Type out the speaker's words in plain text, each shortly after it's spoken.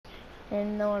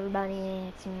Hello everybody,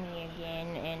 it's me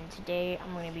again, and today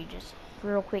I'm going to be just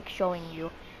real quick showing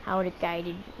you how to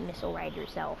guided missile ride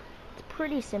yourself. It's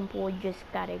pretty simple. You just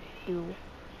gotta do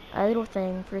a little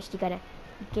thing. First you gotta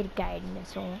get a guided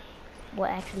missile. Well,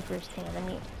 actually first thing, let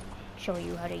me show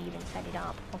you how to even set it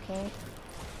up, okay?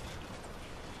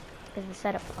 Because the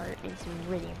setup part is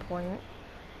really important.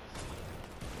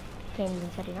 You can't even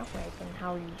set it up right, then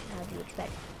how do you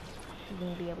expect you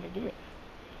to be able to do it?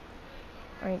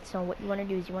 Alright, so what you want to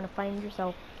do is you want to find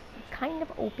yourself kind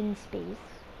of open space,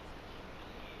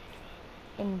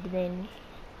 and then,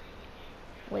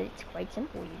 well, it's quite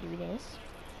simple. You do this,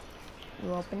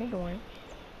 you open the door,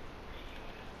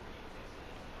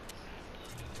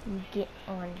 you get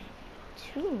on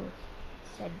to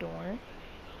said door,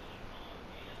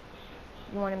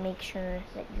 you want to make sure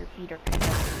that your feet are kind of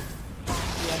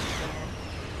off the edge there.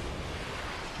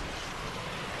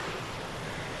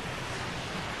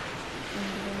 And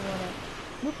then you want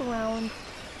to loop around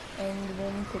and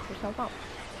then pick yourself up.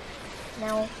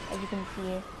 Now, as you can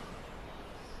see,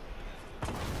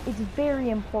 it's very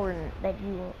important that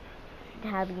you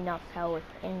have enough health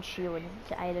and shield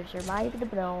to either survive the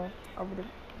blow of the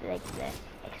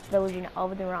explosion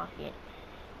of the rocket,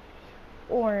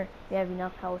 or you have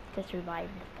enough health to survive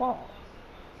the fall.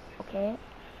 Okay?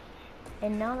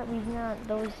 And now that we've got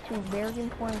those two very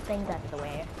important things out of the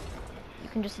way, you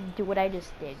can just do what I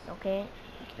just did, okay?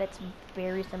 That's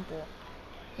very simple.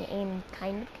 You aim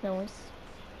kind of close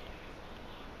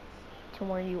to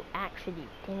where you actually,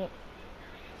 dang it.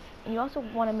 And you also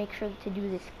want to make sure to do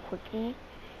this quickly,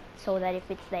 so that if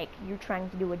it's like you're trying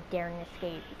to do a daring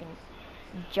escape, you can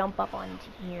jump up onto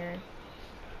here.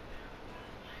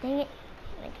 Dang it.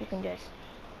 Like, you can just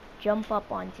jump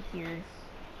up onto here,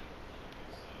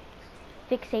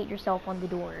 fixate yourself on the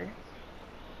door.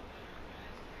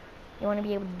 You want to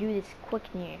be able to do this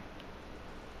quickly.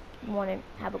 You want to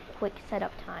have a quick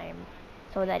setup time,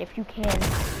 so that if you can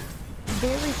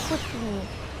very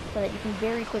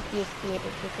quickly escape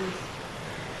if this is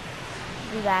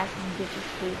the last ditch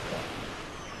escape thing.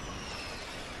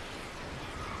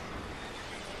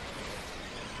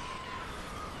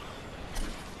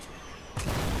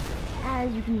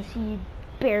 As you can see,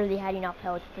 barely had enough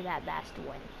health for that last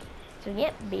one. So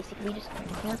yep, basically just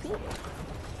repeat.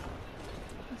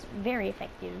 It's very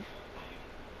effective.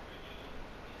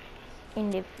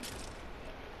 And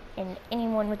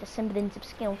anyone with a semblance of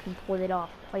skill can pull it off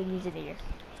quite easily.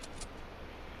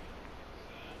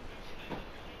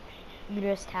 You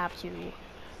just have to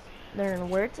learn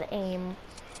where to aim,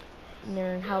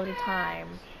 learn how to time,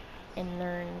 and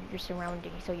learn your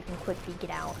surroundings so you can quickly get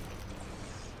out.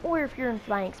 Or if you're in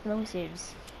flying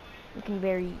explosives, you can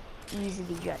very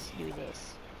easily just do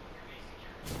this.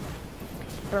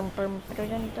 Dun dun dun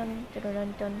dun dun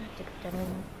dun dun dun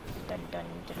dun dun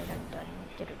dun dun dun.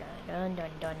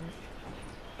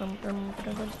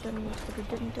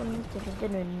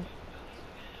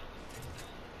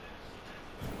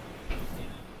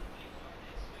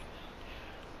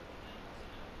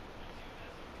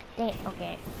 Dang it,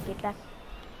 okay, get that.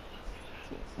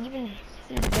 Even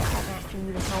the jetpack actually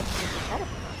even helps with the setup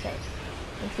process.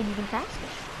 Makes it even faster.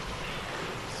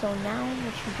 So now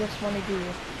what you just want to do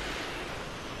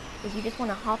is you just want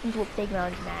to hop into a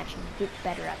playground match and get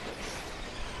better at this.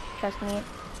 Trust me,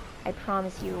 I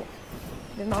promise you,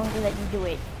 the longer that you do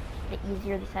it, the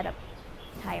easier the setup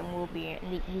time will be,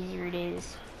 and the easier it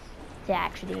is to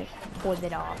actually pull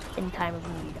it off in time of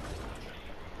need.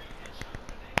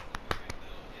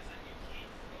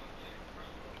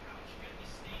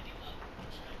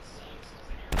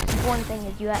 The important thing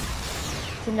is you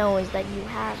have to know is that you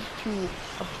have to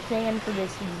plan for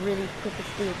this really quick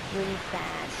escape really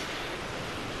fast,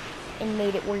 and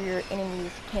made it where your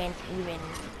enemies can't even,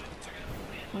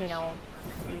 you know,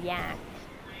 react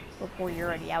before you're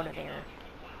already out of there.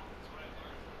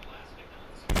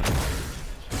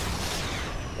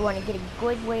 You want to get a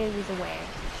good ways away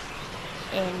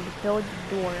and build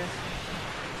the door.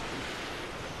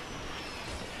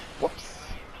 Whoops.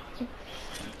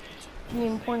 The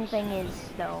important thing is,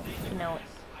 though, to note,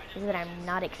 is that I'm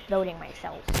not exploding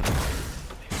myself.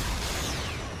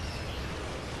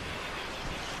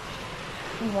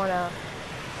 You want to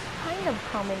kind of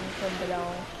come in from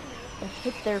below and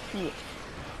hit their feet.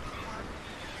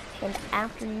 And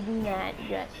after you do that,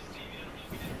 just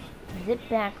zip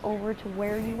back over to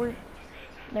where you were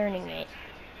learning it.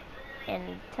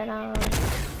 And ta-da!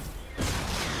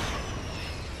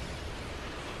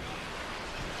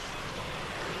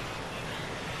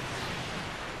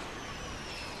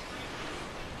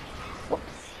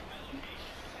 Whoops.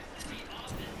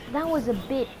 That was a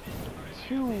bit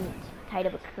too tight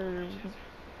of a curve.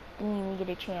 didn't even get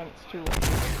a chance to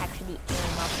actually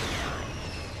aim up the shot.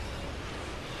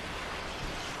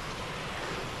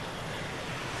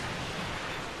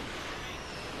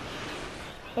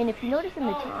 And if you notice in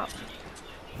the top,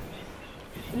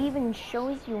 it even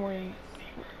shows you when,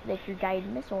 like, your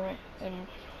guided missile in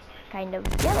kind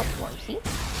of yellow form. See?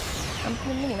 On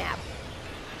the minimap,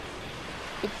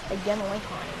 it's a yellow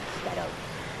icon instead of,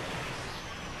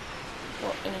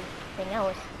 well, anything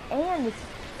else. And the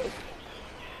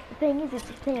thing is, it's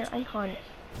a player icon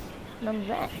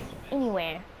nonetheless.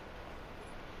 Anyway,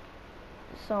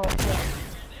 so yeah,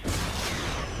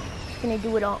 just gonna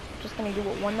do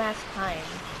it one last time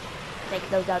to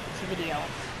close out this video.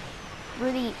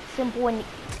 Really simple and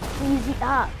easy.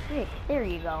 Ah, frick, there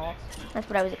you go. That's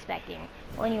what I was expecting.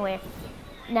 Well, anyway,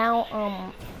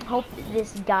 now, hope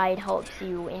this guide helps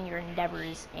you in your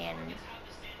endeavors, and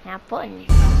have fun.